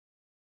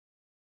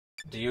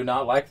Do you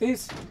not like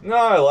these? No,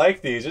 I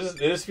like these. It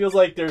just feels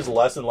like there's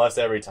less and less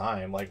every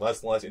time. Like,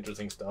 less and less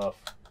interesting stuff.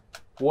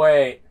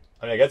 Wait.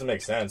 I mean, I guess it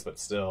makes sense, but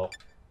still.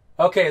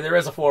 Okay, there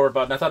is a forward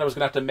button. I thought I was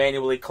going to have to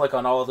manually click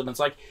on all of them. It's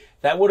like,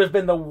 that would have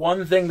been the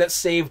one thing that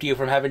saved you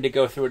from having to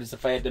go through it, is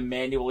if I had to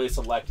manually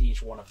select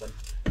each one of them.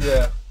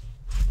 Yeah.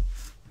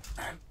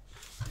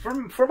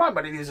 For my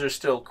money, these are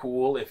still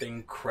cool, if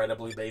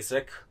incredibly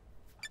basic.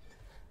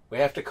 We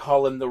have to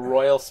call in the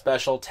Royal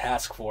Special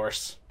Task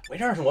Force. We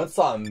never once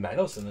saw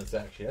Manos in this,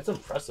 actually. That's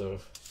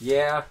impressive.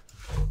 Yeah.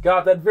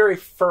 God, that very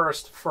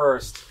first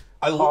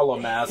hollow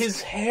mask.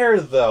 His hair,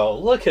 though.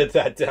 Look at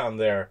that down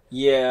there.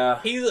 Yeah.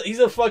 He's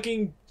a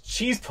fucking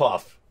cheese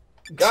puff.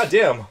 God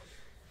damn.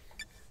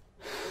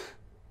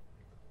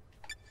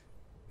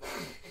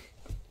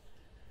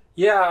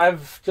 Yeah,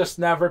 I've just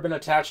never been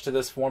attached to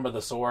this form of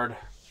the sword.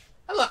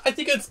 I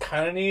think it's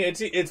kind of neat.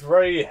 It's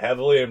very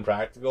heavily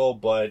impractical,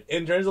 but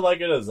in terms of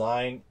like a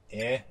design,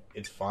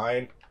 it's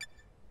fine.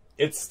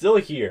 It's still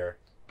here.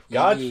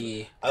 God,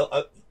 Yeah.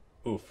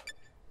 Oof.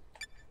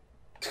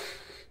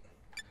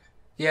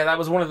 Yeah, that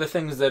was one of the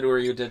things that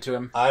Uryu did to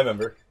him. I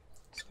remember.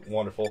 It's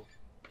wonderful.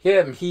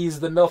 He's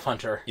the MILF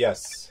hunter.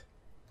 Yes.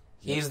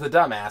 He's the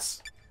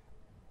dumbass.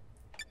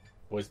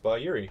 Voiced by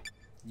Yuri.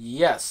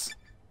 Yes.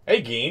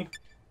 Hey, Geen.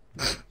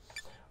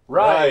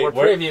 Right, we're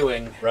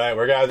previewing. Right,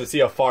 we're gonna have to see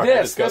how far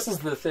This is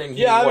the thing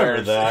he I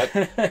wears.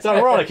 remember that. It's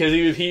ironic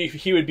because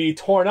he would be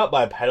torn up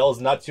by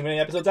petals not too many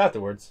episodes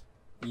afterwards.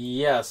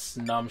 Yes,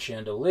 Numb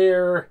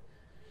Chandelier.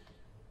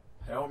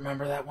 I don't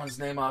remember that one's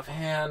name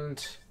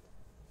offhand.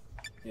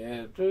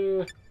 Yeah.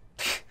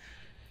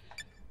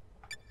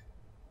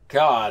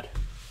 God.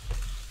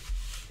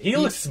 He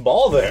looks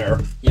small there.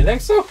 You think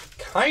so?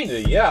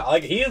 Kinda, yeah.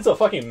 Like, he is a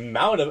fucking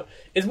mound of...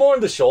 It's more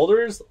on the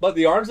shoulders, but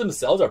the arms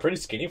themselves are pretty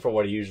skinny for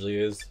what he usually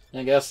is.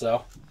 I guess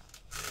so.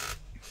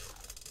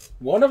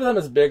 One of them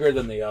is bigger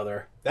than the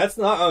other. That's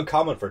not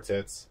uncommon for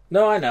tits.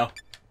 No, I know.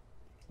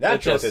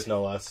 Natural tits,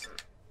 no less.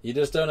 You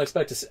just don't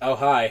expect to see... Oh,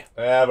 hi.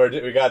 Yeah,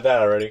 we got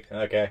that already.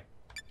 Okay.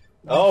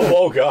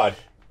 Oh God.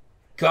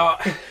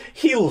 God.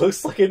 He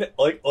looks like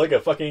a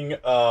fucking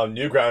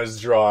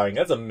Newgrounds drawing.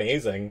 That's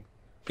amazing.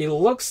 He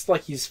looks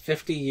like he's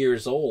 50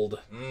 years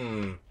old.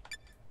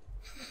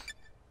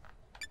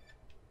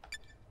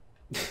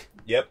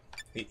 Yep.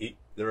 The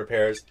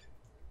repairs.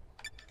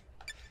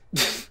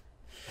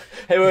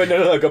 Hey, wait,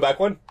 no, go back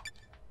one.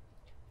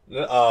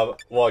 Well,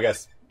 I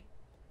guess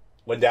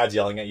when Dad's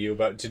yelling at you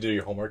about to do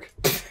your homework.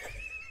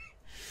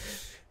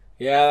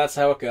 Yeah, that's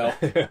how it goes.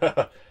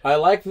 I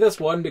like this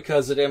one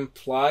because it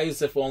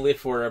implies, if only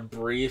for a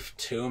brief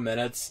 2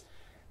 minutes,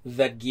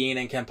 that Geen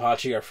and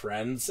Kenpachi are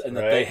friends, and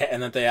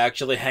that they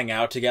actually hang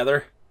out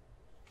together.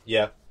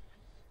 Yeah.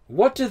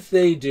 What do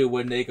they do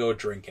when they go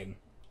drinking?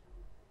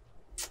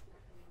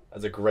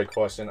 That's a great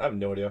question. I have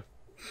no idea.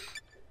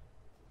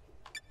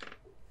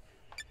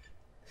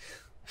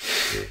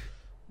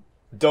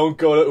 Don't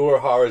go to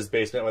Urahara's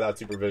basement without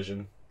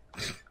supervision.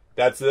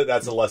 That's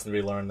a lesson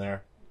we learned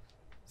there.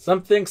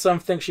 Something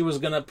she was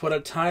going to put a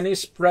tiny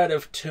spread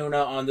of tuna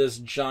on this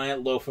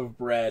giant loaf of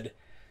bread.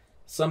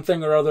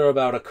 Something or other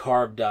about a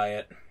carb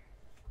diet.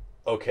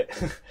 Okay.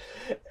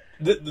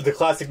 the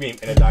classic meme,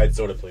 and a diet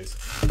soda, please.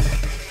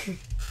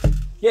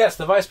 Yes,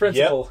 the vice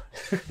principal.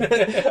 Yep.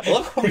 I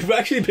love how we've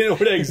actually been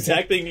over that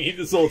exact thing to eat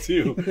this whole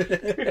too.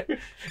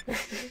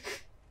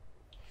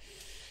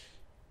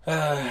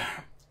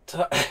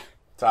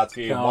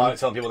 Tatsuki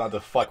telling people not to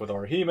fuck with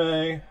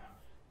Orihime.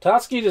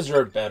 Tatsuki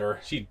deserved better.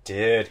 She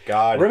did,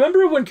 God.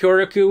 Remember when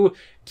Kyoraku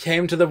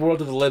came to the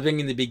world of the living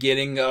in the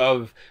beginning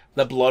of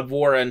the Blood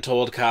War and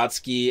told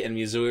Katsuki and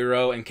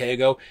Mizuhiro and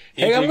Keigo,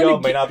 hey,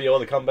 Ichigo may not be able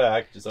to come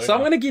back. So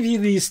I'm going to give you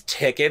these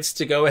tickets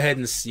to go ahead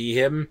and see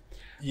him.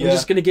 Yeah. I'm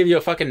just going to give you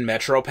a fucking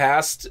Metro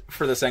Pass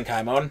for the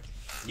Senkaimon.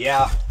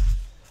 Yeah.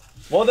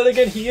 Well, then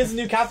again, he is a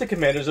new Captain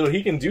Commander, so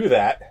he can do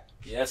that.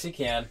 Yes, he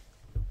can.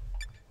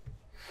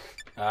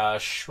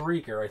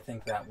 Shrieker, I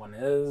think that one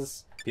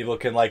is. People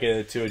can liken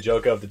it to a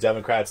joke of the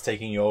Democrats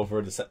taking you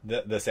over the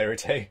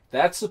Serite.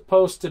 That's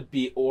supposed to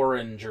be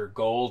orange or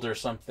gold or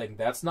something.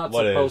 That's not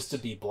supposed to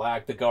be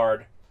black. The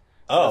guard.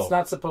 Oh. That's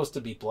not supposed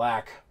to be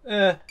black.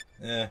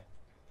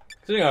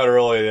 Considering how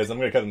early it is, I'm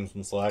going to cut them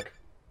some slack.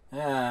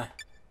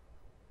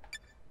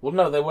 Well,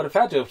 no, they would have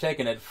had to have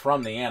taken it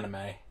from the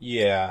anime.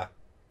 Yeah.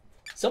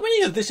 So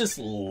many of this just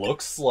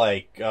looks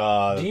like,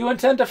 Do you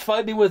intend to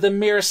fight me with a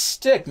mere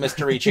stick,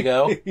 Mr.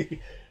 Ichigo?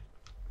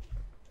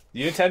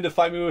 You intend to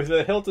fight me with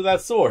the hilt of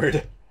that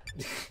sword?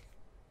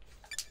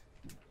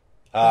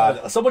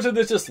 So much of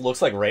this just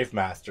looks like Wraith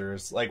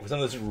Masters. Like,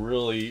 some of this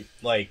really,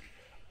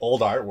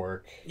 old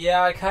artwork.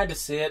 Yeah, I kind of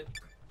see it.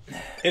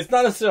 It's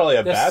not necessarily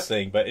a bad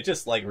thing, but it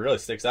just, really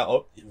sticks out.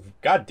 Oh,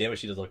 God damn it,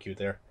 she does look cute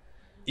there.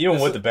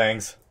 Even with the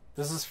bangs.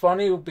 This is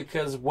funny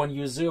because when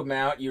you zoom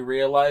out, you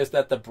realize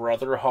that the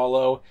brother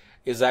hollow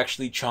is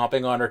actually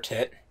chomping on her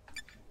tit.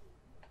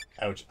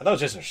 Ouch. I thought it was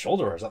just her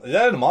shoulder or something. Is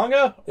that in the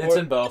manga? It's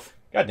in both.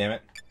 God damn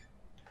it.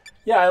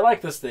 Yeah, I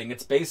like this thing.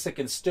 It's basic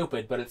and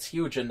stupid, but it's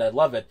huge and I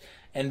love it.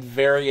 And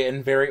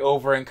very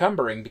over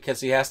encumbering because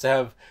he has to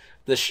have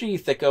the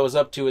sheath that goes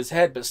up to his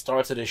head but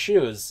starts at his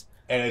shoes.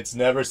 And it's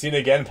never seen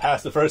again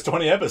past the first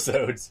 20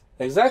 episodes.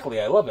 Exactly,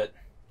 I love it.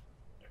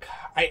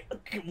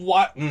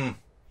 What?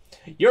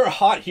 You're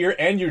hot here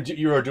and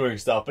you are doing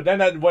stuff, but then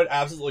that went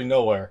absolutely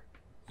nowhere.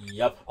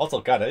 Yep.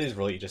 Also, God, that is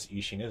really just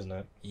Ishin, isn't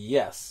it?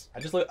 Yes. I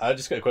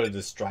just got quoted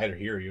as Strider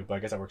Hiryu, but I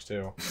guess that works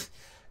too.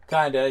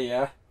 Kinda,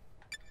 yeah.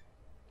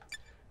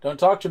 Don't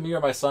talk to me or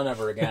my son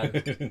ever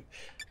again.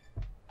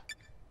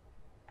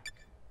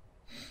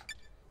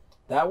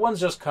 That one's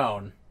just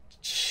Cone.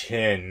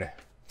 Chin.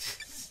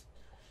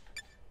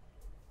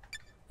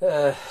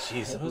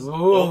 Jeez, that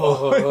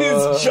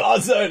was... his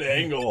jaw's at an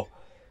angle.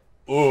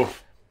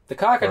 Oof. The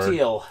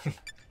cockatiel.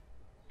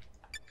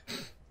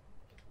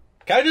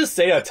 Can I just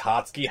say that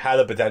Tatsuki had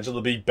the potential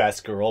to be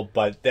best girl,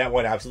 but that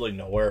went absolutely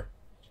nowhere?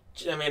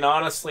 I mean,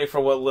 honestly,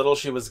 for what little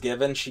she was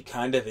given, she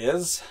kind of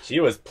is. She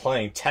was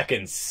playing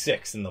Tekken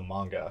 6 in the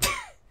manga.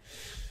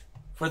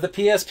 For the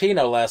PSP,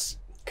 no less.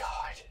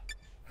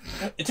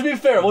 God. To be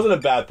fair, it wasn't a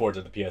bad port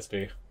of the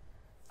PSP.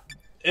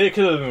 It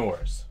could have been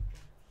worse.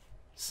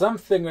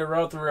 Something or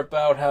other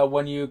about how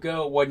when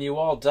you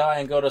all die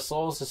and go to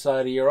Soul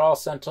Society, you're all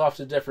sent off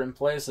to different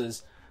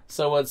places.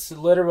 So it's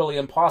literally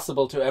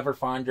impossible to ever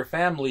find your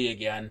family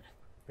again.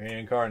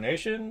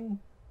 Reincarnation?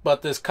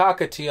 But this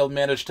cockatiel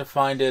managed to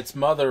find its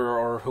mother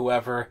or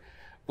whoever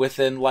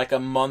within like a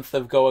month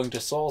of going to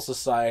Soul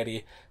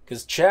Society,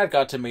 because Chad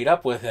got to meet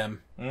up with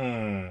him.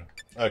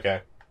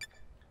 Okay.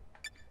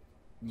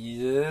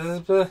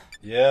 Yep.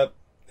 Yep.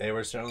 They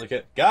were certainly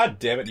good. God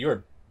damn it, you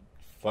were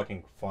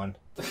fucking fun.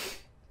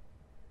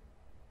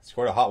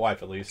 Scored a hot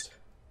wife, at least.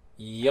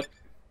 Yep.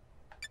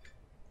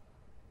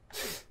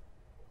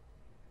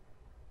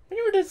 I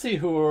never did see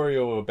who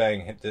Oreo would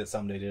bang hit it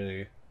someday,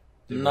 did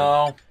he?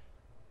 No.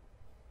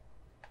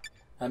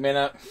 I mean,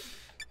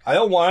 I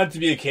don't want it to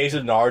be a case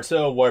of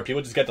Naruto where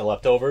people just get the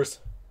leftovers.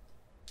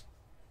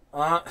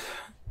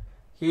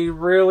 He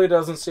really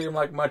doesn't seem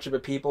like much of a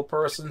people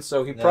person,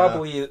 so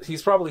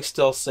he's probably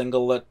still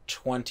single at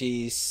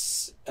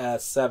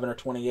 27 or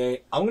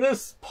 28. I'm gonna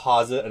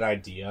posit an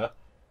idea.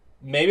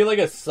 Maybe like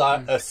a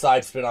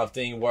side spin-off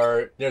thing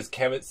where there's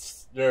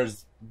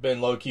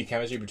been low-key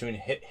chemistry between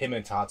him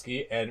and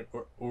Tatsuki, and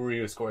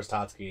Uryu scores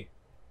Tatsuki.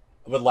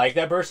 I would like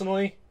that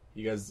personally.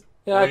 You guys,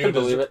 yeah, I can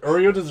believe it.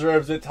 Uryu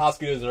deserves it.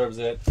 Tatsuki deserves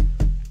it.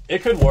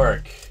 It could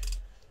work.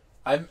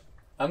 I'm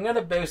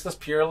gonna base this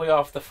purely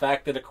off the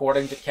fact that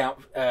according to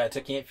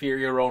Can't Fear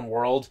Your Own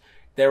World,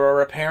 there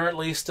are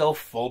apparently still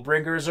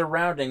Fullbringers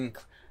around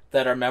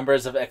that are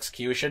members of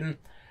Execution.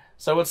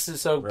 By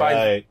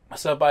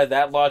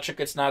that logic,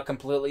 it's not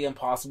completely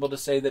impossible to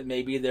say that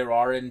maybe there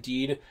are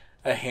indeed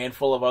a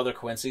handful of other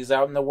Quincy's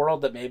out in the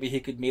world, that maybe he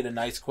could meet a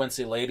nice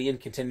Quincy lady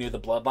and continue the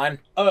bloodline.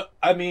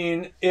 I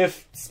mean,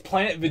 if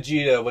Planet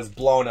Vegeta was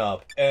blown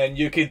up and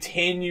you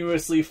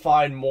continuously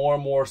find more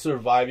and more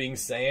surviving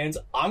Saiyans,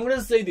 I'm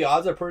gonna say the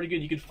odds are pretty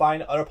good you could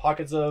find other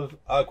pockets of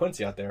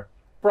Quincy out there.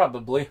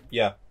 Probably.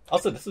 Yeah.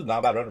 Also, this is not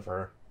a bad run for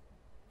her.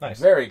 Nice.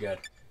 Very good.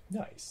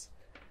 Nice.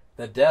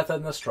 The death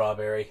and the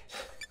strawberry.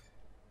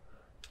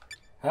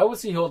 How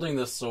was he holding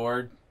the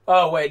sword?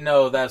 Oh, wait,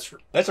 no, that's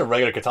a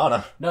regular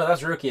katana. No,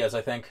 that's Rukia's,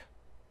 I think.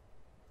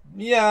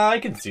 Yeah, I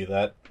can see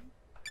that.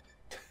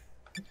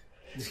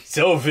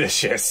 So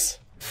vicious.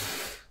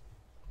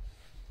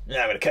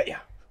 Yeah, I'm gonna cut you.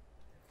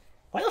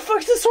 Why the fuck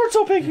is this sword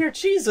so big here?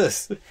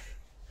 Jesus.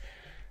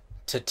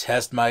 To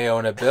test my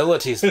own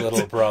abilities,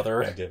 little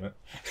brother. God damn it.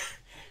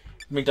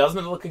 I mean, doesn't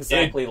it look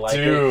exactly like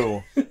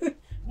it?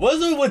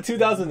 Wasn't it with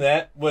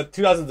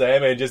 2000's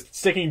anime just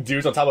sticking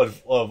dudes on top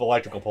of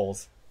electrical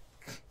poles?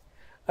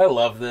 I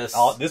love this.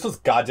 Oh, this was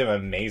goddamn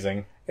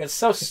amazing. It's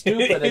so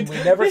stupid, and we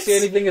never see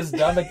anything as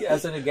dumb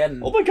as it again.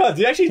 Oh my god,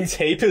 did he actually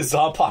tape his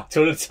Zanpakuto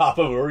to the top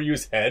of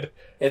Uryu's head?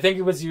 I think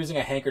he was using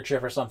a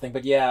handkerchief or something,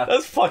 but yeah.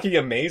 That's fucking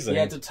amazing. He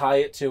had to tie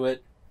it to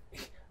it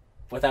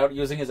without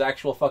using his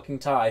actual fucking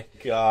tie.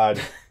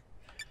 God.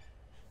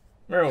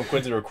 Remember when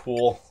Quincy were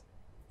cool?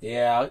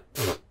 Yeah.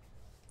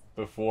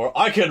 Before,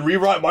 I can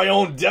rewrite my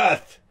own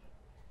death!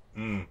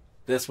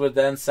 This would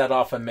then set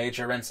off a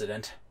major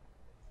incident.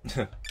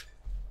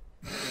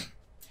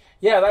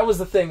 Yeah, that was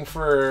the thing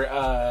for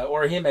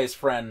Orihime's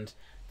friend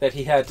that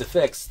he had to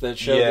fix that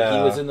showed that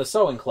he was in the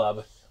sewing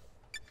club.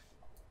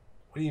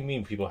 What do you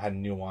mean people had a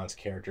nuanced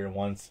character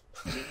once?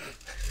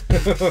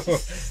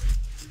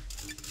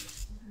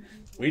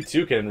 We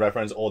too can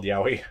reference old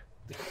Yaoi.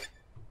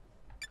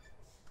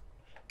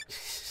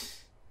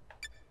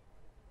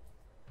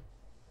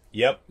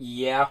 Yep.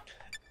 Yeah.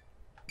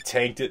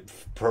 Tanked it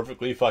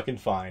perfectly fucking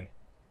fine.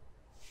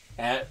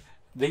 And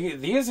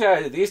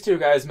these two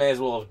guys may as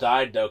well have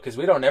died, though, because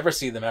we don't ever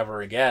see them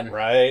ever again.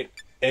 Right.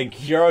 And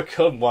Kiara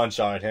could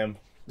one-shot him.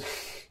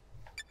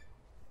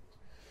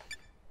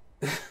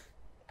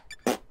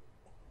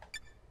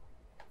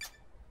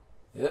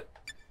 Yep.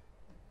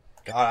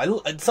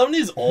 God, some of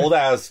these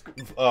old-ass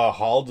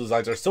hall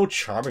designs are so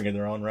charming in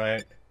their own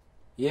right.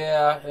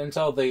 Yeah,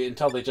 until they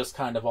just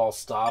kind of all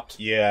stopped.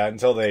 Yeah,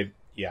 until they...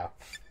 Yeah.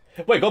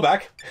 Wait, go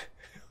back.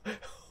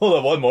 Hold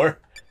on, one more.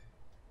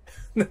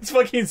 That's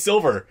fucking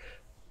silver.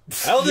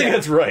 I don't think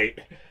that's right.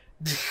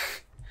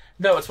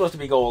 No, it's supposed to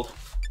be gold.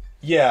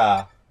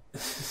 Yeah.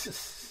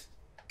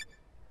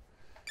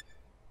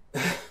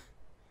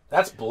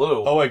 That's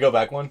blue. Oh, wait, go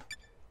back one.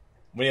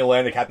 When you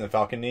land the Captain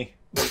Falcon knee.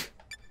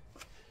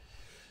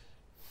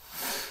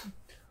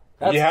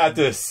 You have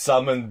to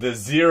summon the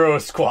Zero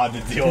Squad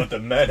to deal with the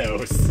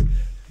Menos.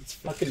 It's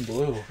fucking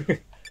blue.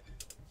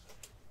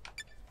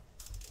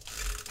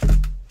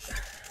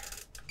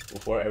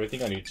 Before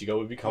everything on Ichigo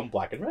would become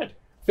black and red.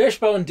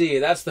 Fishbone D,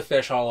 that's the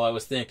fish hollow I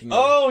was thinking of.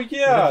 Oh,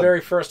 yeah! The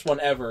very first one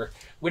ever.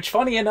 Which,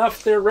 funny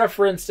enough, they're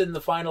referenced in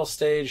the final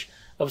stage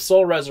of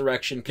Soul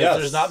Resurrection, because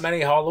there's not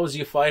many hollows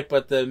you fight,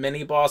 but the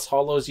mini-boss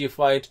hollows you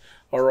fight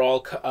are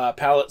all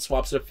palette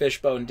swaps of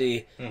Fishbone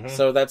D. Mm-hmm.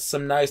 So that's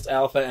some nice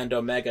alpha and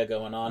omega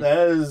going on.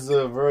 That is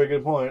a very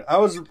good point. I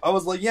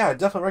was like, yeah, I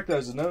definitely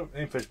recognize the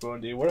name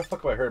Fishbone D. Where the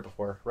fuck have I heard it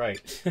before?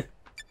 Right.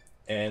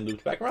 And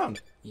looped back around.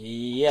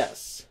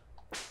 Yes.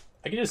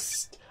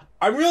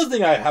 I'm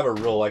realizing I have a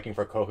real liking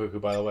for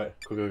Kokuku, by the way.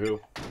 Kukaku.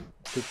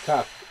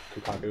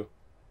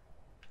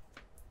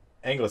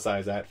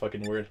 Anglicize that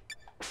fucking word.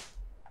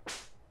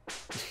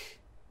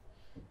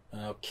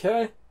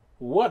 Okay.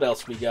 What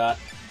else we got?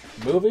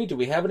 Movie? Do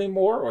we have any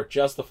more, or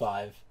just the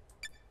 5?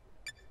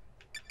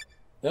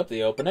 Yep,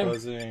 the opening.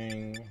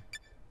 Closing.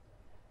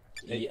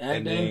 The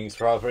endings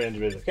for all for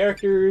individual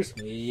characters.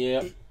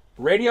 Yep.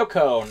 Radio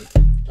Cone.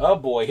 Oh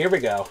boy, here we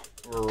go.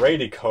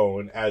 Radio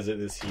Cone, as it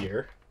is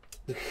here.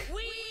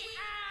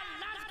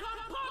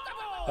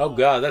 Oh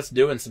god, that's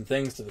doing some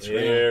things to the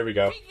screen. There we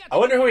go. I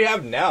wonder who we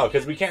have now,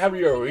 because we can't have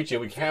Yoruichi,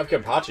 we can't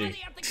have Kenpachi.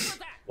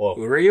 Whoa.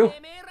 Who are you?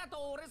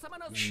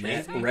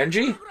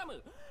 Renji?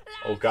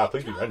 Oh god,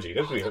 please be Renji.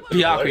 This would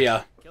be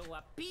Byakuya.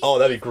 Oh,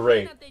 that'd be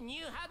great.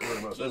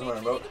 There's my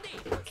remote.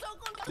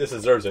 This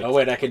deserves it. Oh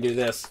wait, I can do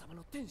this.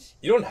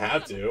 You don't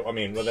have to. I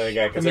mean, well, then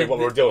again, consider what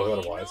we're dealing with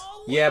otherwise.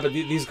 Yeah, but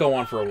these go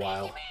on for a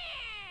while.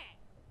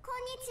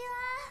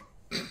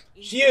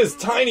 She is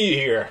tiny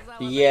here.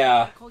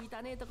 Yeah.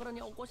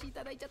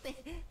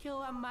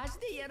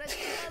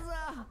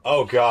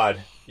 Oh god.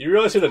 You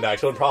realize who the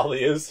next one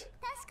probably is?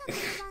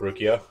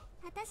 Rukia.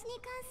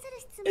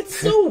 It's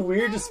so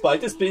weird, despite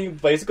this being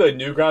basically a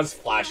Newgrounds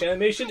Flash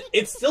animation,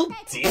 it's still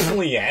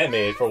decently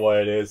animated for what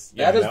it is.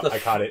 Yeah, I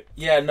caught it.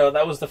 Yeah, no,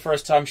 that was the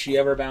first time she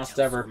ever bounced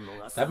ever.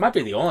 That might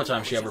be the only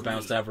time she ever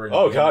bounced ever.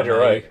 Oh god, you're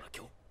right.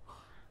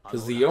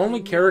 Because the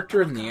only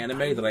character in the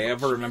anime that I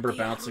ever remember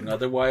bouncing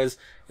otherwise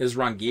is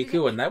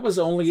Rangiku, and that was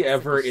only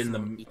ever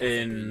in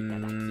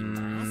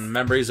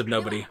Memories of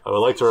Nobody. I would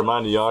like to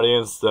remind the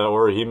audience that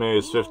Orihime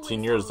is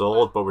 15 years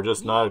old, but we're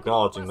just not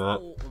acknowledging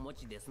that.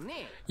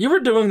 You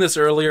were doing this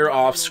earlier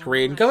off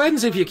screen. Go ahead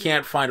and see if you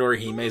can't find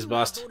Orihime's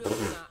bust.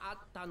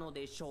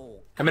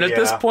 I mean, at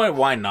this point,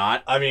 why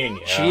not? I mean,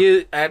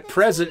 yeah. At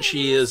present,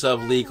 she is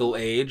of legal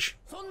age.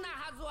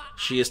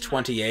 She is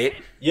 28.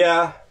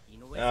 Yeah.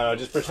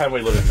 Just pretend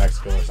we live in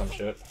Mexico or some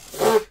shit.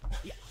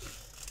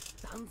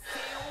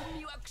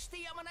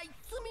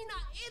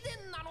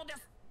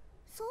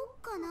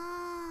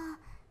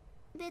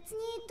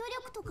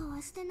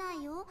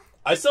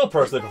 I still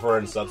personally prefer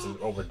in subs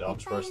over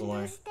dubs,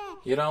 personally.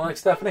 You don't like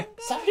Stephanie?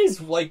 Stephanie's,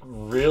 like,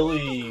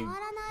 really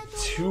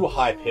too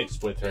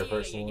high-pitched with her,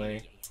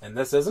 personally. And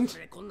this isn't?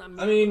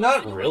 I mean,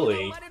 not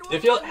really.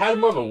 It had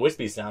more of a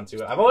wispy sound to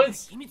it. I've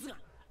always...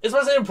 It's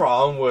my same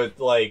problem with,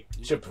 like,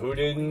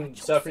 Shippuden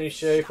Stephanie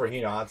Shea for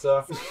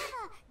Hinata.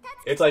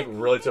 It's, like,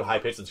 really too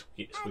high-pitched and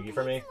squeaky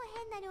for me.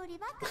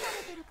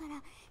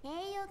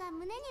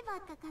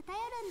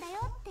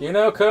 You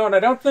know, Cone,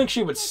 I don't think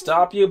she would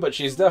stop you, but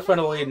she's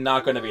definitely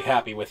not going to be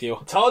happy with you.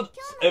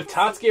 If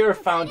Tatsuki ever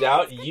found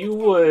out, you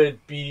would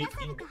be...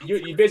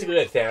 You basically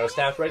had Thanos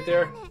snapped right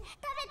there.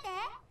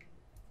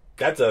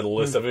 That's a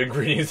list of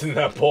ingredients in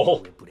that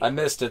bowl. I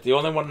missed it. The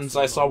only ones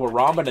I saw were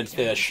ramen and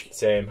fish.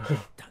 Same.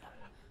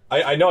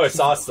 I know I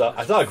saw stuff.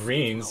 I saw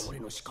greens.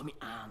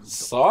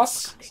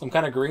 Sauce? Some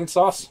kind of green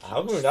sauce?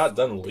 How have we not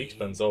done leak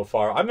spin so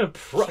far? I'm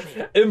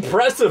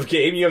impressive,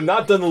 game. You have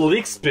not done the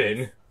leak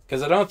spin.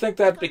 Because I don't think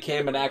that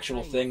became an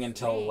actual thing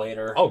until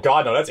later. Oh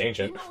god, no, that's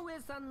ancient.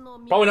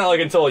 Probably not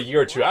like until a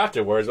year or two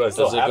afterwards, but it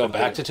still happened. Does it go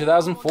back to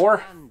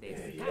 2004?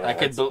 I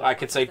could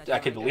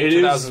believe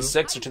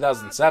 2006 or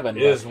 2007.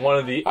 It is one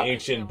of the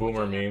ancient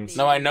boomer memes.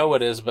 No, I know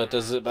it is, but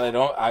does it? But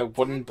I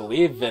wouldn't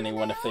believe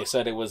anyone if they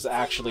said it was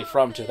actually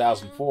from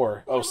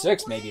 2004,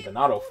 06 maybe, but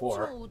not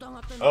 04.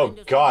 Oh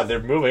god, they're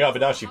moving up,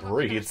 and now she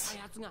breathes.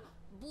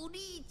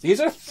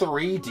 These are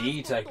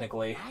 3D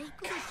technically.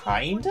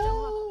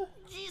 Kinda.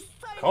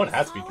 Cone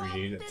has to be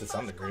 3D to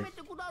some degree,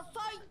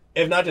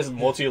 if not just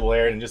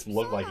multi-layered and just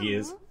look like he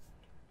is.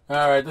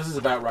 All right, this is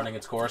about running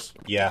its course.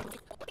 Yeah.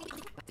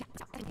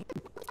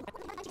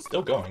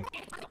 Still going.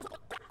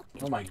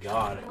 Oh my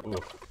god. Oof.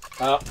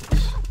 I'm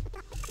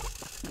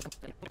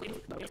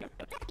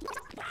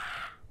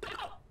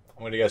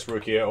gonna guess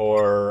Rukia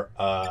or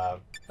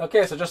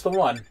Okay, so just the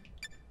one.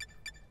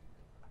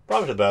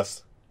 Probably the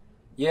best.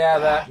 Yeah,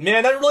 that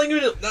man, that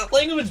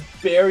language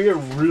barrier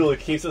really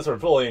keeps us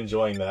from fully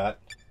enjoying that.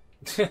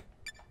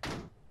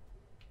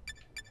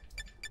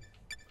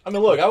 I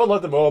mean, look, I would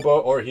love the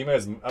Momobo or Hime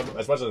as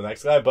much as the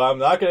next guy, but I'm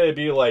not going to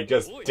be, like,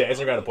 just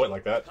dancing around a point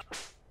like that.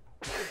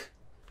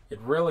 It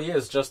really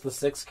is just the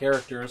 6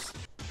 characters.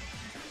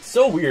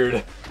 So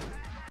weird.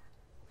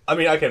 I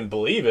mean, I can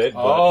believe it,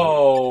 but...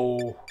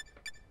 Oh.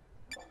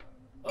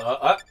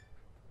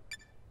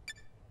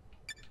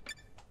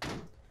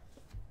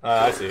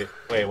 I see.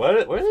 Wait, what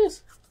are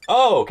these?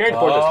 Oh, character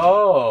portraits.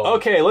 Oh.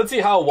 Okay, let's see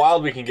how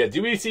wild we can get.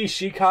 Do we see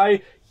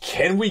Shikai?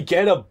 Can we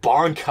get a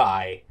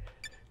Bankai?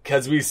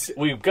 Because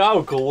we got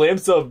a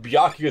glimpse of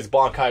Byakuya's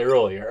Bankai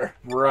earlier.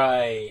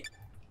 Right.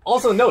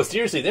 Also, no,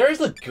 seriously, there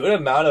is a good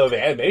amount of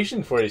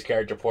animation for these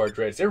character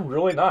portraits. They're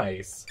really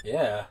nice.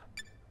 Yeah.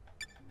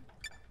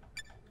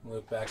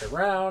 Loop back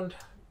around.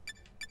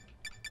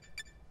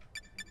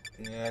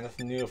 Yeah,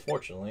 nothing new,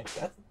 unfortunately.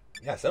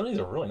 Yeah, some of these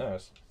are really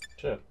nice.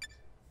 Shit.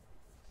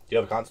 Do you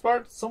have a concept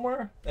art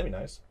somewhere? That'd be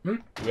nice. Hmm?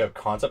 Do we have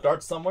concept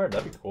art somewhere?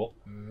 That'd be cool.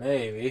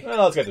 Maybe.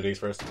 Well, let's get to these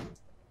first.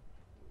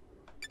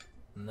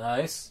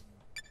 Nice.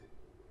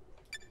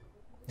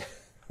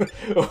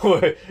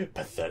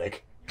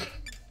 Pathetic.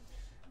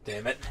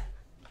 Damn it.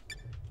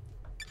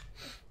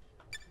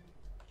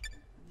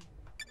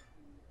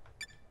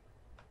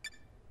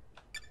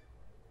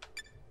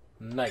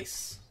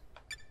 Nice.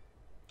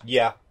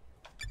 Yeah.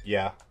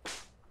 Yeah.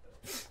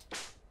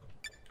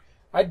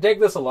 I dig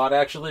this a lot,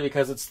 actually,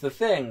 because it's the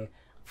thing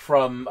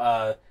from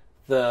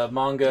the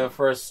manga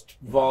first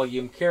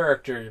volume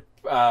character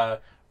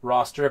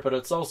roster, but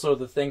it's also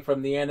the thing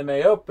from the anime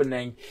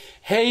opening.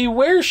 Hey,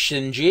 where's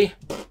Shinji?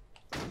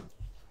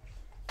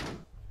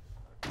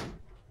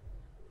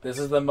 This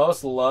is the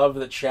most love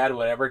that Chad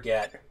would ever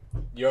get.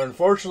 You're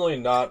unfortunately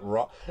not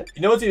wrong.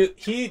 You know what?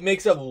 He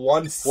makes up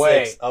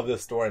 1/6 of the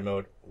story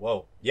mode.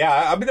 Whoa. Yeah,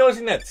 I've been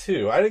noticing that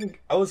too.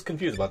 I was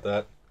confused about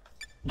that.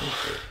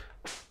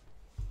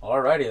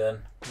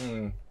 Alrighty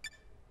then.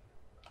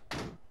 Hmm.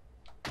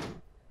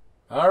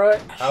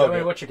 Alright, show me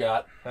good. what you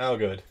got. How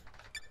good.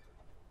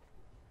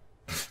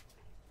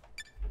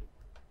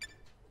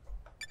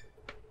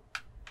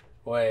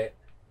 Wait.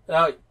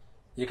 Oh,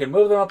 you can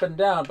move them up and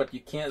down, but you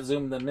can't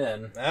zoom them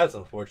in. That's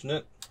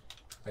unfortunate.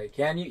 Wait,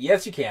 can you?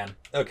 Yes, you can.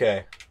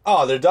 Okay.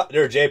 Oh, they're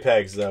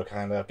JPEGs though,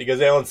 kind of, because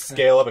they don't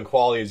scale up in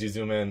quality as you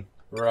zoom in.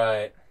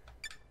 Right.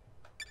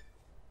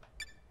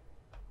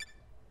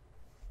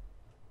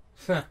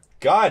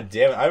 God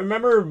damn it! I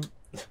remember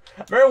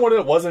when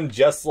it wasn't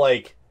just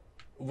like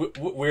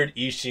weird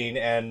Ishin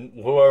and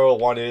whoever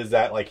one is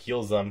that like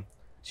heals them.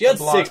 She had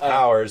 6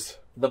 powers.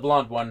 The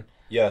blonde one.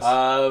 Yes.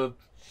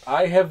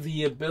 I have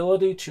the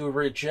ability to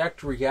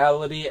reject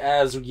reality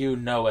as you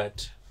know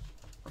it.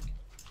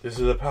 This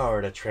is a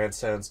power that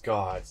transcends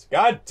gods.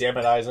 God damn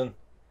it, Aizen.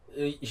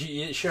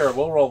 Sure,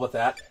 we'll roll with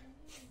that.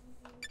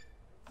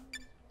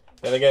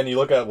 Then again, you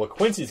look at what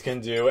Quincy's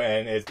can do,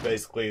 and it's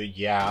basically,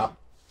 yeah.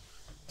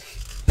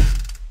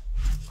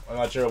 I'm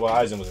not sure what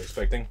Aizen was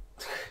expecting.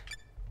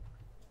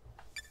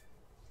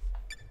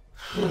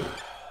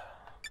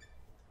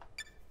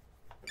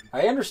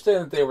 I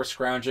understand that they were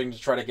scrounging to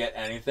try to get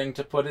anything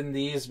to put in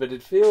these, but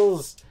it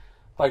feels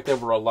like they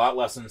were a lot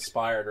less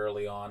inspired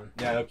early on.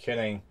 Yeah, no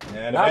kidding.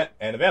 And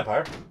a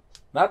vampire.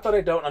 Not that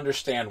I don't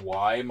understand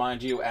why,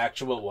 mind you.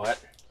 Actual what?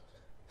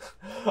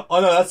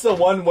 Oh no, that's the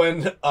one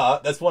when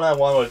that's one I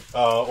won with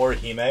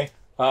Orihime.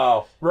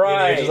 Oh,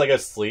 right. You're just like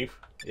asleep.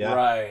 Yeah.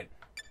 Right.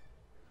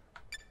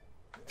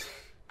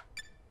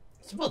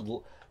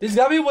 There's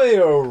gotta be a way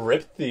to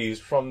rip these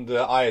from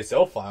the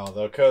ISO file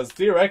though, because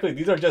theoretically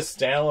these are just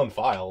standalone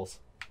files.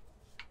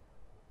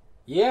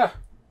 Yeah.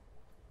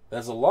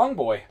 That's a long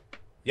boy.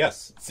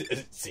 Yes.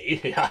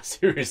 See? Yeah,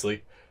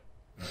 seriously.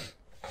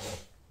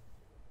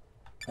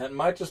 That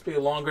might just be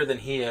longer than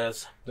he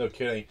is. No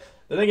kidding.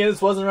 Then again,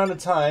 this wasn't around the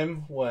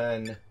time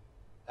when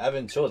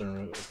Having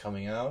Children was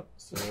coming out,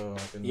 so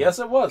yes,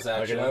 it was, I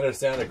actually. can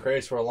understand the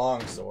craze for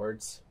long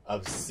swords.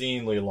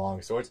 Obscenely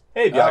long swords.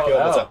 Hey,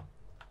 Byakuya, what's up?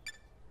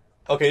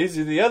 Okay, these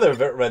are the other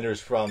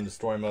renders from the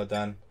story mode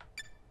then.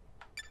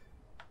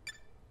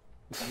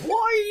 Why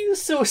are you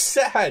so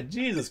sad?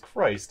 Jesus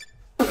Christ.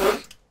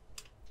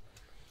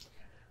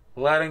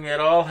 Letting it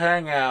all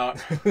hang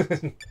out.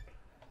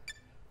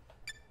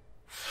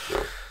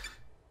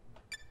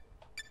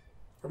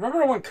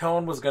 Remember when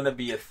Cone was going to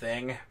be a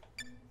thing?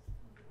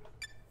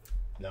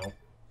 No.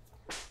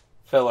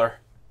 Filler.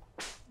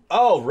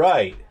 Oh,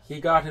 right. He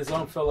got his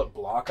own Philip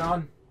block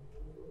on.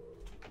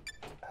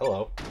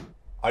 Hello.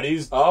 Are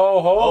these...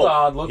 Oh, hold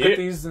on. Look at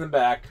these in the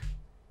back.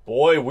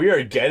 Boy, we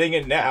are getting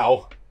it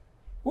now.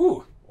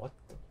 Ooh. What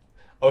the...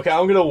 Okay,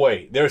 I'm gonna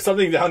wait. There's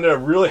something down there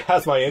that really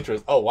has my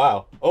interest. Oh,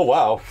 wow. Oh,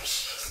 wow.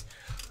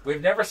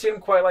 We've never seen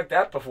him quite like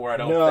that before, I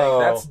don't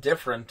think. That's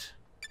different.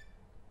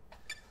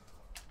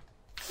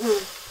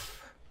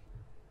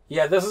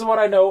 Yeah, this is what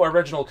I know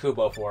original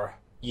Kubo for.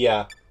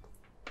 Yeah.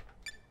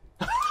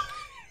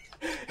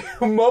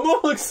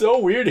 Momo looks so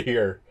weird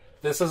here.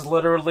 This is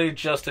literally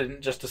just a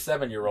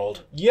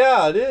 7-year-old.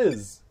 Yeah, it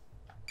is.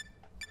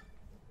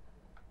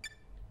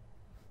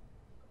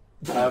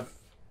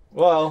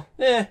 Well,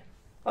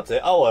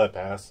 I'll let it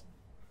pass.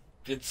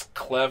 it's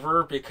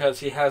clever because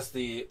he has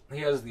the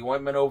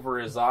ointment over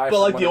his eye. But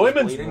like the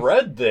ointment's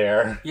red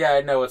there. Yeah,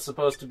 I know it's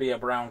supposed to be a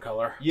brown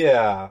color.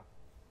 Yeah.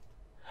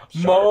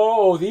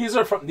 No, these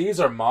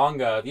are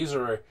manga. These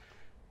are.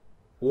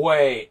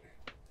 Wait,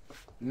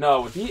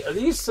 no, are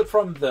these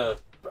from the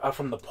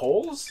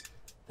polls?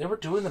 They were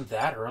doing them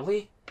that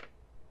early?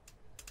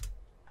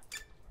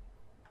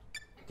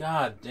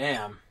 God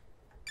damn.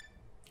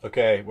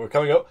 Okay, we're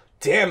coming up.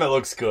 Damn, it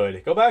looks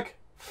good. Go back.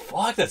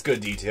 Fuck, that's good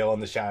detail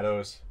on the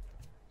shadows.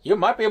 You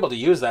might be able to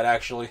use that,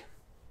 actually.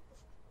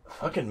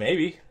 Fucking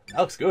maybe. That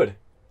looks good.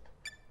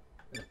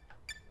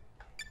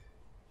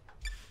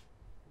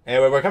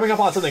 Anyway, we're coming up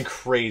on something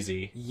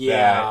crazy.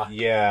 Yeah.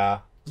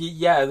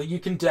 Yeah, you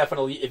can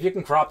definitely... If you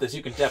can crop this,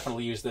 you can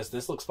definitely use this.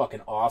 This looks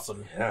fucking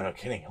awesome. Yeah, no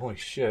kidding. Holy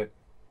shit.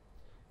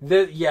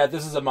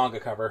 This is a manga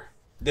cover.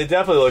 It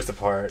definitely looks the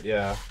part,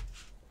 yeah.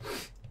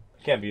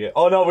 Can't be it.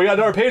 Oh no, we got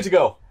another page to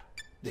go.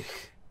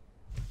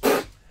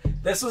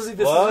 This is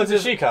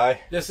Shikai.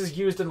 This is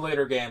used in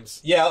later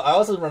games. Yeah, I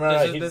also remember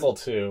Hindsight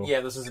 2.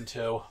 Yeah, this isn't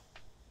 2.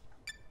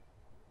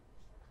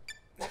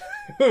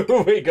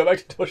 Wait, go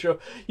back to Toshiro.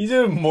 He's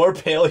even more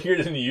pale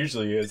here than he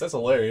usually is. That's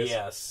hilarious.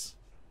 Yes.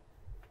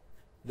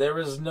 There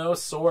is no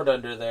sword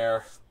under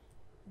there.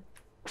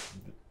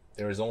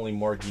 There is only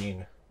more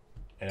Gin.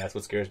 And that's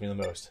what scares me the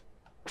most.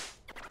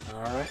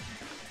 Alright.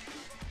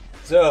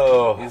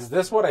 So... Is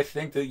this what I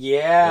think that...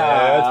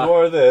 Yeah, it's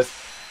more of this.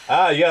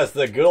 Ah, yes,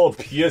 the good old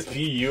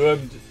PSP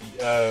UMD...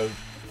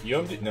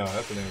 UMD? No,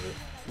 that's the name of it.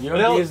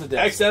 UMD is the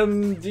disc.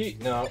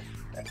 XMD? No.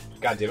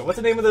 God damn it. What's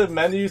the name of the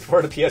menus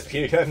for the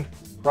PSP again?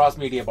 Cross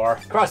Media Bar.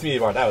 Cross Media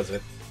Bar, that was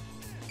it.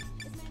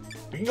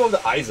 We can go to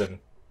Aizen.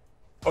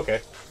 Okay.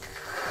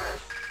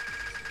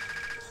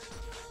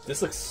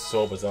 This looks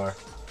so bizarre.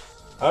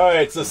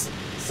 Alright, so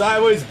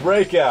Sideways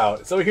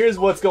Breakout. So here's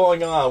what's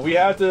going on. We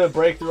have to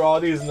break through all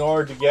these in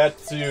order to get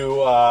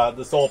to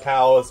the Soul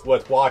Palace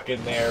with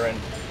Walking there and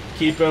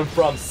keep him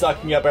from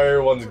sucking up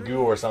everyone's goo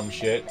or some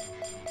shit.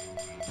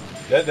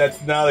 That's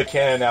now the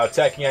canon now.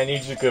 Tekken, I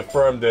need you to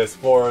confirm this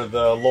for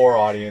the lore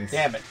audience.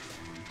 Damn it.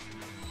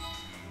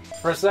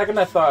 For a second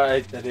I thought,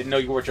 I didn't know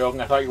you were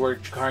joking. I thought you were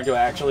trying to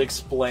actually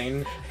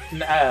explain...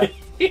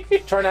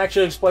 trying to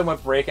actually explain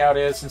what Breakout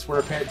is,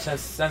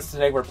 since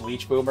today we're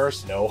Bleach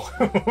boomers. No.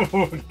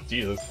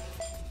 Jesus.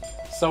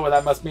 So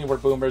that must mean we're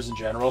boomers in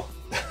general.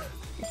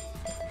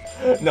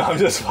 No, I'm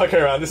just fucking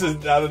around. This is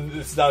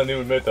not a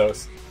new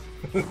mythos.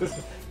 Is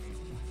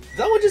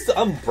that one just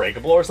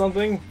unbreakable or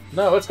something?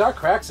 No, it's got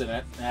cracks in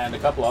it, and a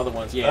couple other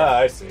ones, yeah. Ah,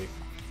 I see.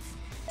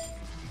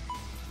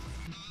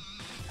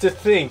 To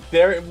think,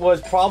 there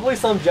was probably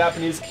some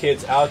Japanese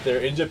kids out there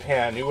in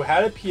Japan who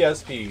had a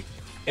PSP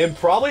and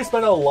probably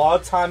spent a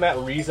lot of time at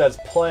recess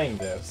playing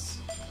this.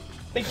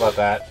 Think about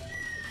that.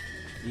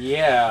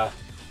 Yeah.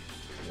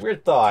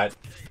 Weird thought.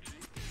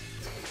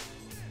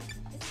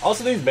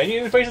 Also, these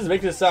menu interfaces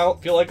make this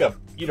feel like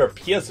either a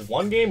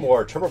PS1 game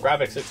or a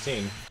TurboGrafx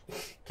 16.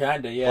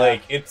 Kinda, yeah.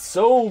 Like, it's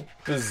so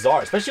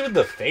bizarre, especially with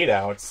the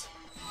fade-outs.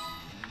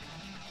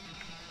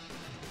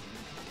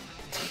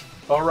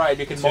 Alright,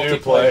 you can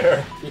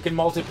multiplayer. You can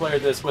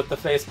multiplayer this with the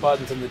face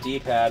buttons and the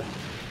D-pad.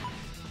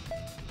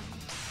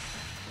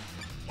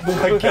 Oh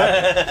my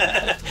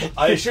god.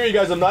 I assure you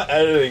guys I'm not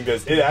editing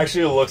this. It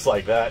actually looks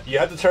like that. You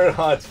have to turn it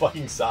on its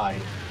fucking side.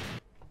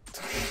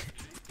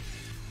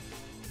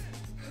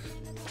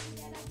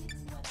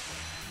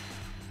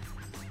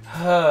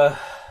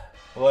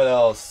 What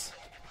else?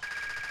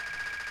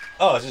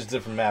 Oh, it's just a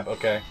different map.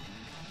 Okay.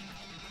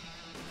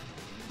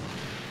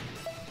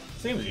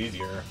 Seems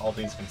easier, all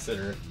things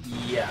considered.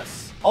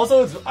 Yes.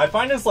 Also, I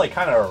find it's like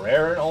kind of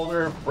rare in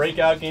older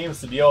Breakout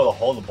games to be able to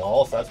hold the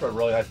ball, so that's a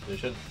really nice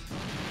addition.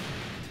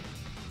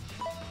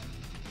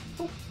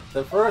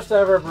 The first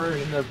ever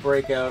version of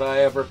Breakout I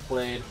ever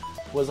played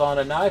was on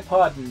an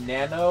iPod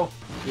Nano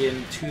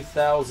in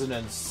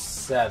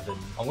 2007.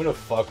 I'm gonna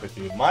fuck with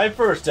you. My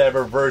first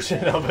ever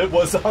version of it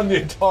was on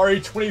the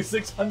Atari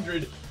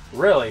 2600.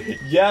 Really?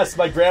 Yes,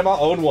 my grandma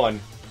owned one.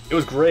 It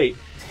was great.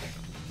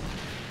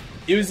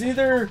 It was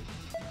either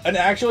an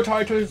actual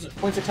Atari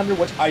 2600,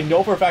 which I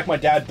know for a fact my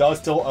dad does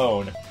still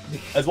own,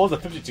 as well as a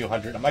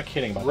 5200. I'm not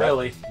kidding about that.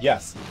 Really?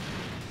 Yes.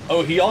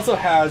 Oh, he also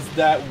has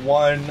that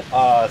one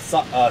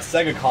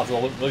Sega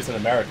console released in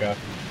America.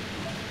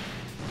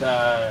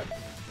 The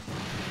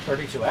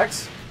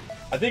 32X?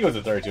 I think it was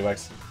a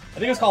 32X. I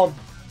think it's called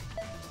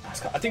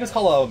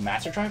a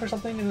Master Drive or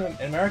something in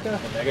America.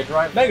 The Mega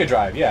Drive? Mega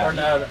Drive, yeah. Or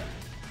no,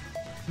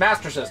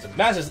 Master System.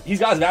 He's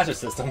got his Master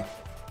System.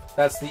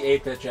 That's the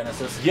 8-bit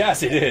Genesis.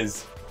 Yes, it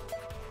is.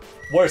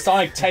 Where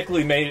Sonic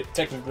technically made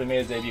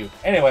his debut.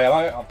 Anyway,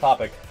 I'm on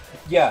topic.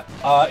 Yeah,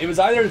 it was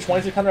either the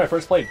 2600 I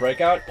first played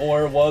Breakout,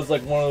 or it was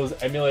like one of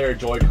those emulator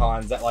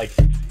Joy-Cons that like...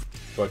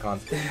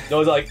 Joy-Cons.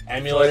 Those like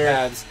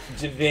emulator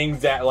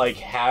things that like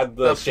had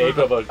the shape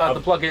of a... the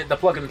plug and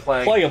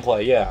play. Plug and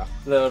play, yeah.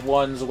 The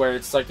ones where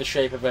it's like the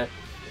shape of it.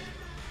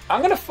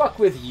 I'm gonna fuck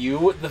with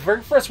you. The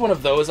very first one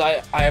of those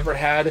I ever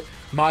had,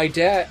 my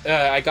dad,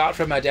 I got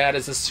from my dad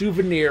as a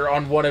souvenir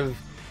on one of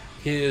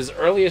his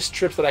earliest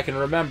trips that I can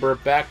remember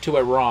back to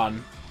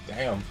Iran.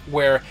 Damn.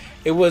 Where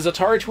it was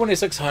Atari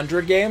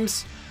 2600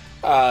 games,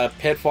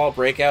 Pitfall,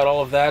 Breakout,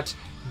 all of that,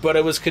 but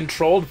it was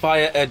controlled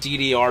via a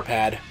DDR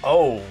pad.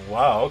 Oh,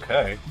 wow,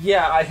 okay.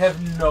 Yeah, I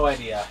have no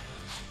idea.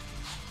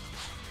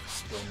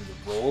 Explain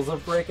the rules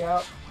of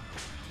Breakout?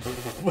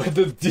 With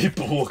the deep,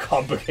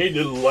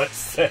 complicated let's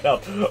set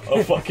up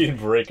a fucking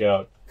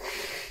Breakout.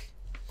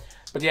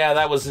 But yeah,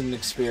 that was an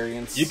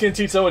experience. You can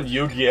teach someone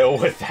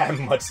Yu-Gi-Oh! With that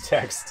much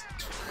text.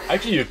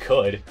 Actually, you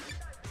could.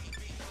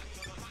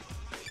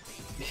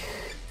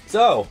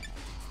 So,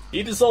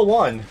 Heat to Soul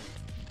 1.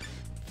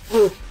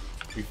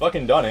 We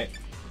fucking done it.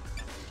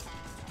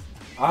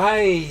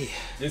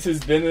 This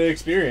has been an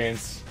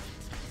experience.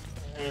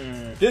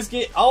 This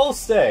game, I'll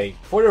say,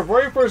 for the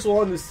very first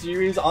one in the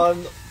series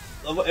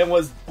and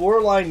was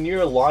borderline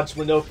near launch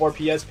window for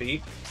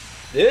PSP,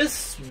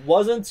 this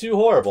wasn't too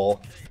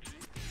horrible.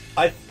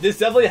 This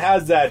definitely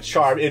has that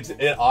charm. It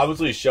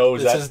obviously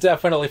shows this is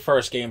definitely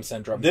first game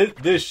syndrome.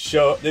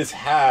 This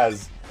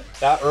has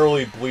that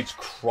early Bleach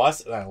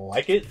crust, and I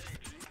like it.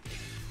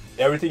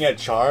 Everything had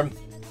charm,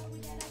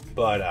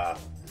 but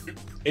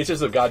it's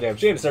just a goddamn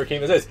shame it never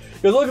came as this.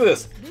 Because look at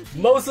this,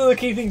 most of the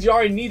key things you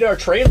already need are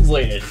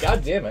translated.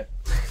 God damn it!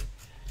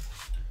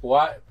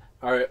 What?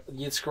 Alright,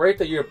 it's great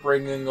that you're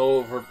bringing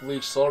over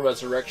Bleach Soul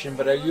Resurrection,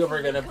 but are you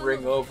ever going to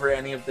bring over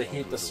any of the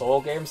Heat the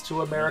Soul games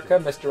to America,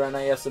 Mr.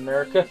 NIS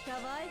America?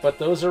 But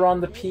those are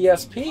on the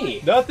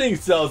PSP. Nothing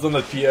sells on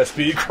the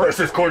PSP.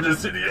 Crisis Core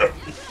Dissidia.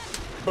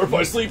 Or if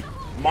I sleep,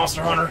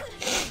 Monster Hunter.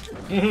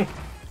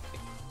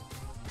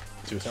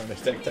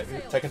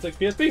 Tekken 6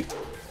 PSP.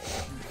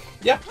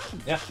 Yeah.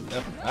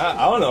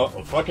 I don't know.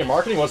 Fucking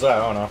marketing was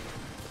that? I don't know.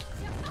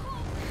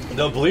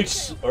 The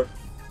Bleach or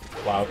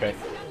wow. Okay.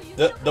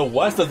 The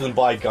West doesn't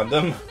buy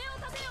Gundam.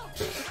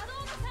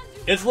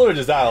 It's literally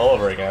just that all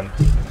over again.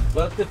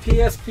 But the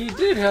PSP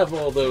did have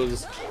all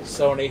those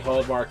Sony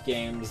Hallmark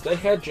games. They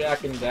had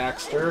Jak and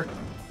Daxter.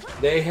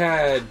 They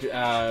had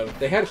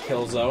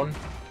Killzone.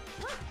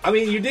 I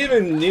mean, you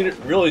didn't even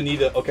really need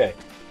to. Okay,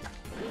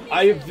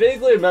 I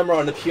vaguely remember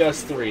on the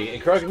PS3,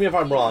 and correct me if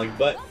I'm wrong,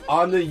 but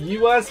on the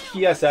US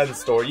PSN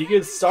store, you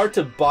could start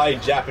to buy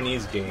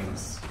Japanese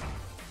games.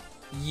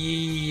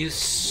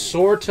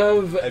 Sort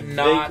of,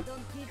 not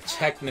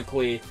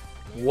technically.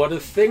 What a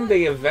thing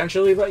they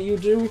eventually let you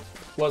do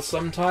was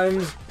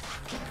sometimes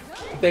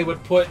they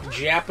would put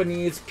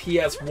Japanese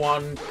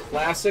PS1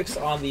 classics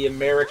on the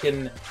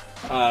American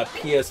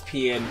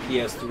PSP and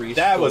PS3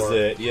 That store. was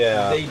it,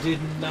 yeah. They did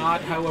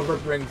not, however,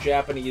 bring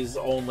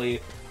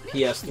Japanese-only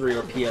PS3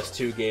 or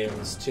PS2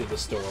 games to the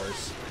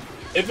stores.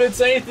 If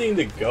it's anything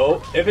to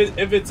go, if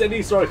it's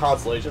any sort of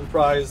consolation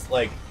prize,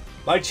 like,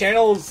 my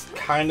channel's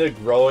kind of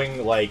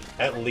growing, like,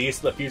 at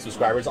least a few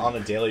subscribers on a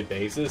daily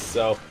basis,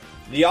 so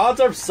the odds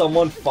of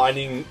someone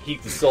finding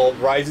Heat to Soul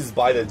rises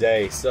by the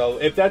day, so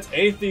if that's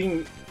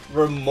anything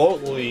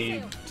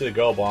remotely to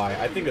go by,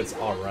 I think it's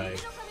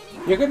alright.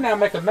 You could now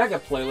make a mega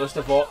playlist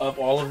of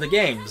all of the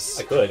games.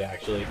 I could,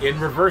 actually. In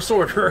reverse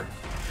order.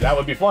 That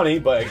would be funny,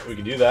 but we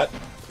could do that.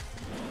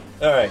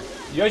 Alright,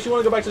 you actually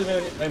want to go back to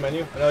the main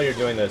menu? I know you're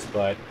doing this,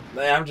 but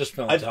I'm just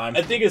filling time.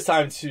 I think it's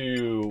time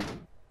to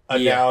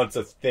announce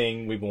a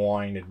thing we've been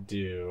wanting to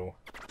do.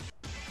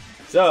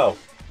 So,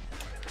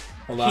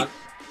 hold on.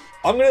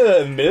 I'm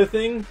gonna admit a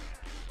thing.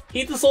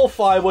 Heat the Soul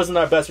 5 wasn't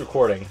our best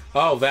recording.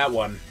 Oh, that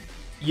one.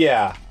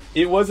 Yeah,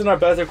 it wasn't our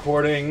best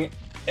recording,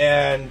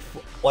 and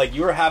like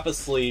you were half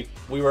asleep.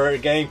 We were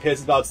getting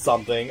pissed about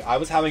something. I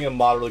was having a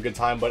moderately good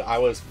time, but I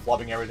was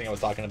flubbing everything I was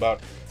talking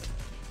about.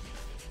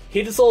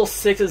 Heat the Soul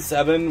 6 and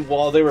 7,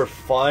 while they were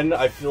fun,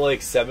 I feel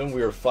like 7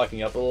 we were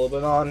fucking up a little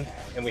bit on,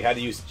 and we had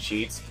to use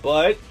cheats.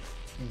 But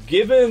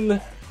given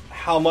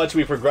how much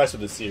we progressed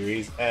with the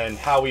series and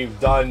how we've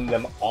done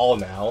them all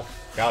now,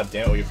 god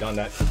damn it, we've done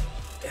that.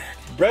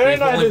 Brandon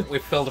and I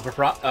we've filled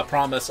a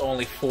promise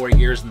only 4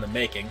 years in the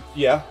making.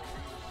 Yeah.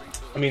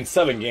 I mean,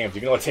 7 games.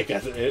 You can only take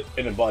that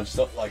in a bunch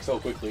so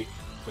quickly.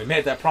 We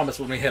made that promise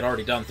when we had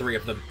already done 3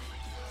 of them.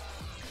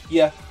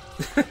 Yeah.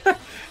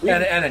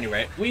 At any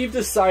rate, we've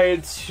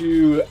decided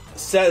to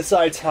set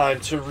aside time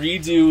to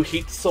redo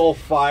Heat to Soul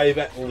 5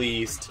 at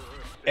least,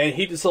 and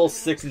Heat to Soul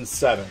 6 and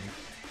 7.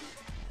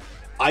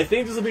 I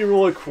think this will be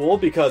really cool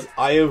because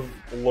I have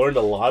learned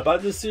a lot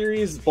about this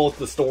series, both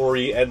the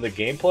story and the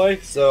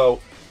gameplay, so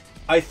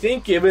I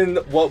think given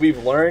what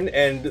we've learned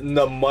and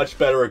the much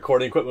better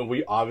recording equipment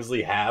we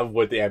obviously have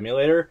with the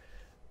emulator,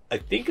 I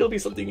think it'll be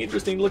something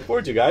interesting to look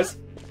forward to, guys.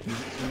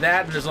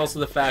 That, and there's also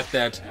the fact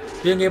that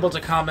being able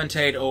to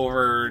commentate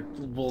over,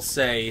 we'll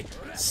say,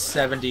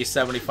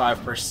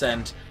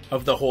 70-75%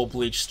 of the whole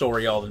Bleach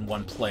story all in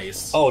one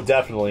place. Oh,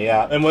 definitely,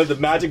 yeah. And with the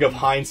magic of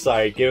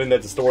hindsight, given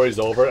that the story's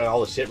over and all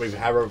the shit we've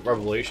had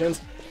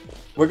revelations,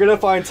 we're gonna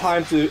find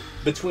time to,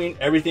 between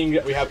everything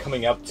that we have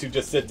coming up, to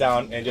just sit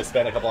down and just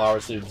spend a couple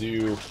hours to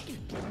do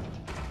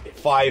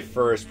 5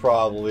 first,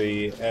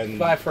 probably, and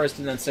 5 first,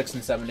 and then 6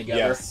 and 7 together.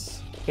 Yes.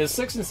 Because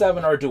 6 and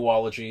 7 are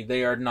duology.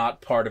 They are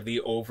not part of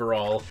the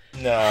overall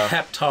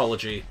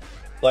heptology.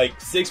 Like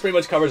 6 pretty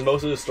much covers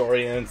most of the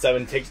story, and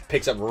 7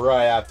 picks up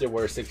right after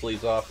where 6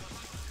 leaves off.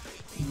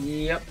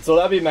 Yep. So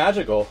that'd be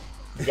magical.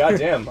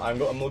 Goddamn, I'm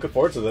looking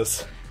forward to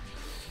this.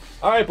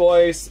 Alright,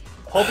 boys.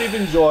 Hope you've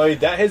enjoyed.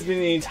 That has been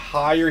the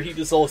entire Heat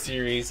the Soul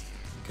series.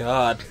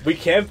 God. We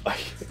can't...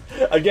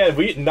 Again,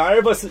 neither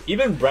of us,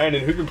 even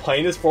Brandon, who's been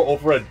playing this for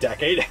over a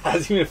decade,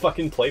 hasn't even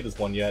fucking played this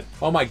one yet.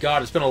 Oh my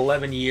god, it's been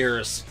 11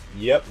 years.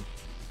 Yep.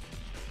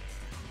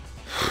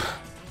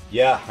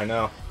 Yeah, I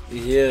know.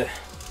 Yeah.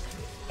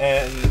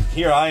 And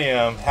here I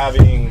am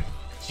having...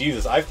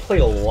 Jesus, I've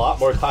played a lot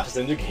more Clash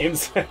of Ninja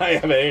games than I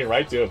have any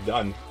right to have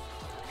done.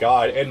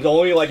 God, and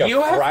only like a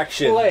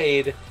fraction... You have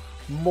played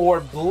more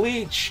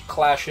Bleach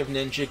Clash of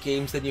Ninja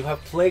games than you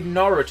have played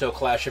Naruto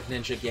Clash of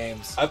Ninja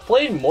games. I've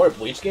played more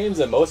Bleach games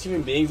than most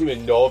human beings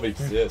even know of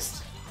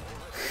exist.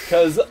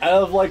 Because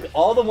out of like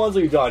all the ones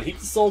we've done, Heat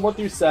the Soul 1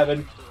 through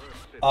 7,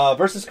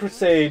 versus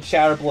Crusade,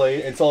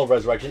 Shatterblade, and Soul of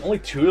Resurrection, only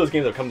 2 of those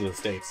games have come to the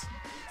States.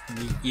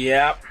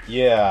 Yep.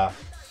 Yeah.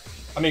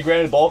 I mean,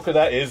 granted, bulk of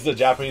that is the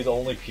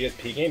Japanese-only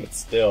PSP game, but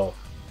still.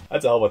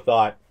 That's a hell of a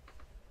thought.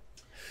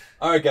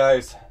 Alright,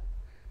 guys.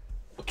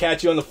 We'll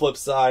catch you on the flip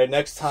side.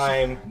 Next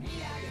time,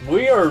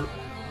 we are...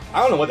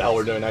 I don't know what the hell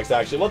we're doing next,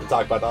 actually. We'll have to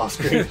talk about the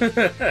off-screen.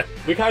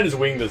 We kind of just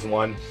winged this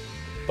one.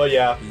 But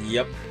yeah.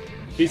 Yep.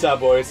 Peace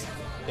out, boys.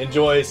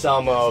 Enjoy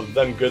some of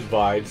them good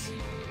vibes.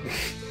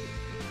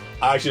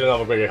 I actually don't know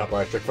if I'm going to get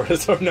copyright strike for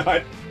this or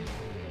not.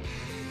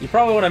 You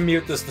probably want to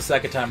mute this the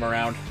second time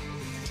around.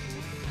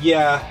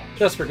 Yeah.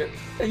 Just forget.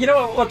 You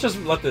know what? Let's just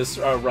let this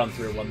run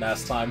through one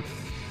last time.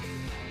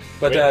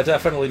 But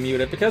definitely mute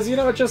it, because, you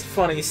know, it's just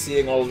funny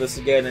seeing all of this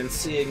again and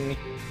seeing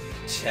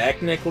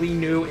technically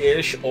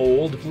new-ish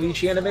old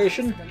Bleach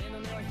animation.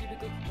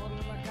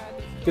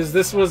 Because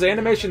this was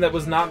animation that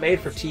was not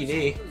made for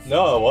TV.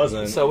 No, it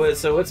wasn't. So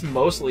it's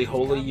mostly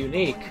wholly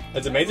unique.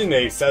 It's amazing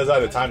they set aside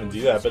the time to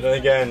do that, but then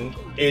again,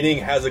 Aiding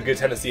has a good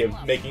tendency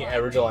of making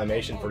original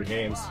animation for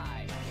games.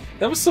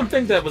 That was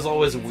something that was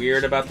always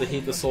weird about the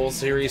Heat the Soul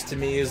series to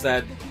me, is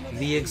that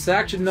the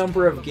exact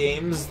number of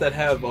games that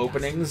have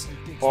openings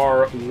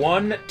are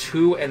 1,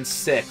 2, and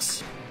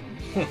 6.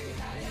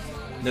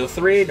 No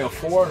 3, no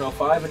 4, no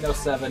 5, and no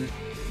 7.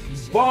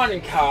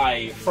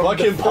 Bonkai from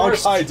Fucking the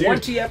first Bonkai, dude.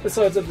 20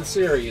 episodes of the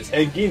series.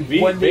 And Gin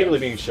Vaguely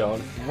being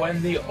shown.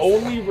 When the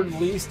only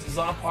released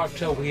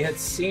Zanpakuto we had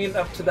seen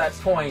up to that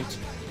point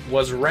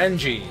was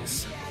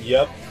Renji's.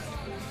 Yep.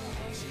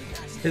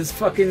 His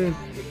fucking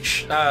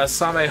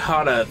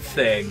Samehara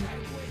thing.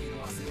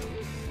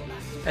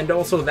 And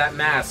also that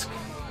mask.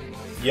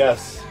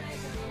 Yes.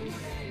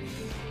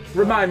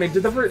 Remind me,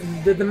 did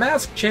the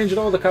mask change at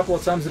all the couple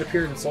of times it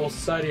appeared in Soul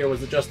Society, or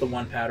was it just the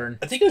one pattern?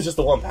 I think it was just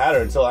the one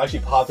pattern until it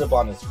actually popped up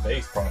on his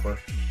face proper.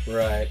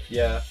 Right,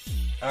 yeah.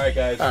 Alright,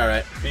 guys.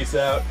 Alright. Peace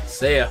out.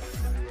 See ya.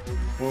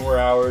 Boomer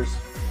hours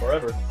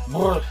forever.